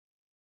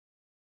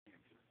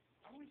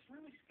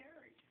really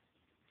scary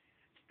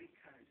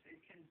because it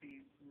can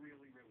be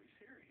really, really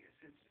serious.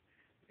 It's,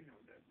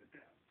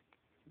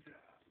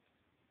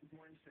 the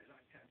ones that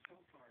I've had so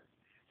far,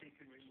 they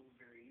can remove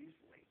very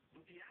easily.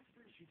 But the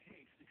aspirin she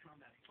takes to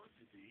combat heart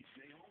disease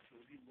may also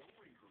be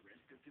lowering her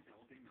risk of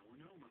developing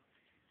melanoma.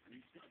 A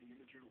new study in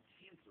the journal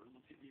Cancer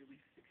looked at nearly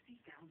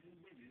 60,000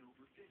 women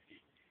over 50.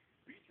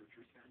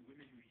 Researchers found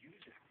women who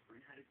used aspirin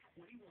had a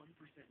 21%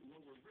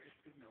 lower risk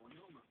of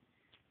melanoma.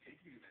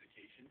 Taking the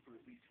medication for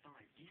at least 5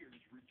 years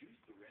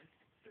reduced the risk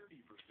 30%.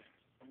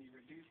 When you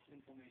reduce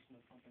inflammation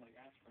of something like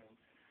aspirin,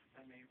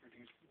 that may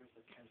reduce the risk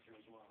of cancer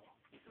as well.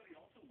 The study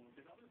also looked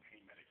at other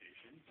pain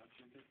medications, such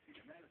as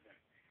acetaminophen,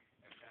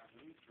 and found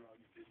those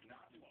drugs did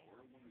not lower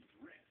one's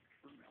risk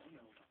for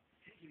melanoma.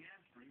 Taking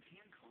aspirin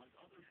can cause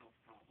other health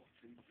problems,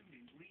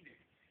 including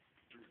bleeding.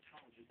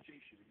 Dermatologist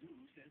Jason Wu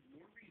says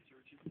more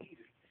research is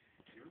needed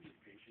and urges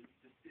patients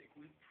to stick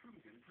with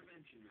proven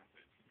prevention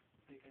methods.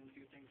 They can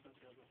do things such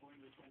as avoid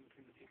the time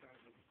between the peak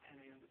hours of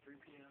 10 a.m. to 3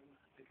 p.m.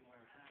 They can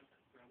wear a hat,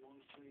 wear long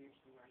sleeves,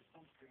 and wear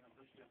sunscreen on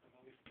SPF of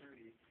at least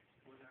 30.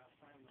 When they're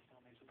outside in the sun,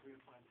 they should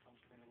reapply the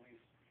sunscreen at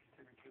least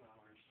every 2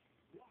 hours.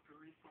 Walker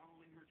is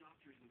following her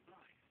doctor's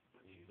advice,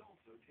 but she's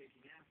also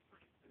taking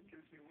aspirin. It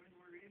gives me one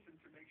more reason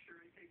to make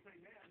sure I take my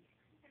meds.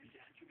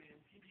 Jack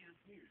Javan, CBS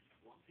News,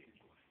 Los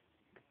Angeles.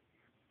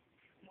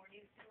 More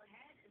news still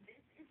ahead. This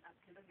is Up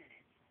to the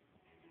Minute.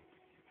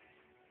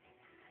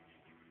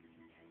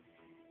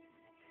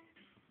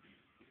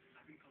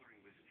 I've been coloring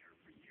Liz's hair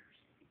for years,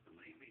 but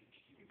lately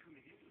she's been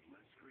coming in with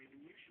less gray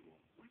than usual.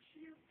 What's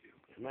she up to?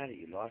 What's the matter?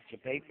 You lost your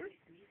paper?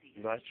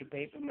 You lost your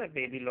paper? My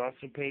baby lost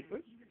her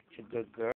paper. She's a good girl.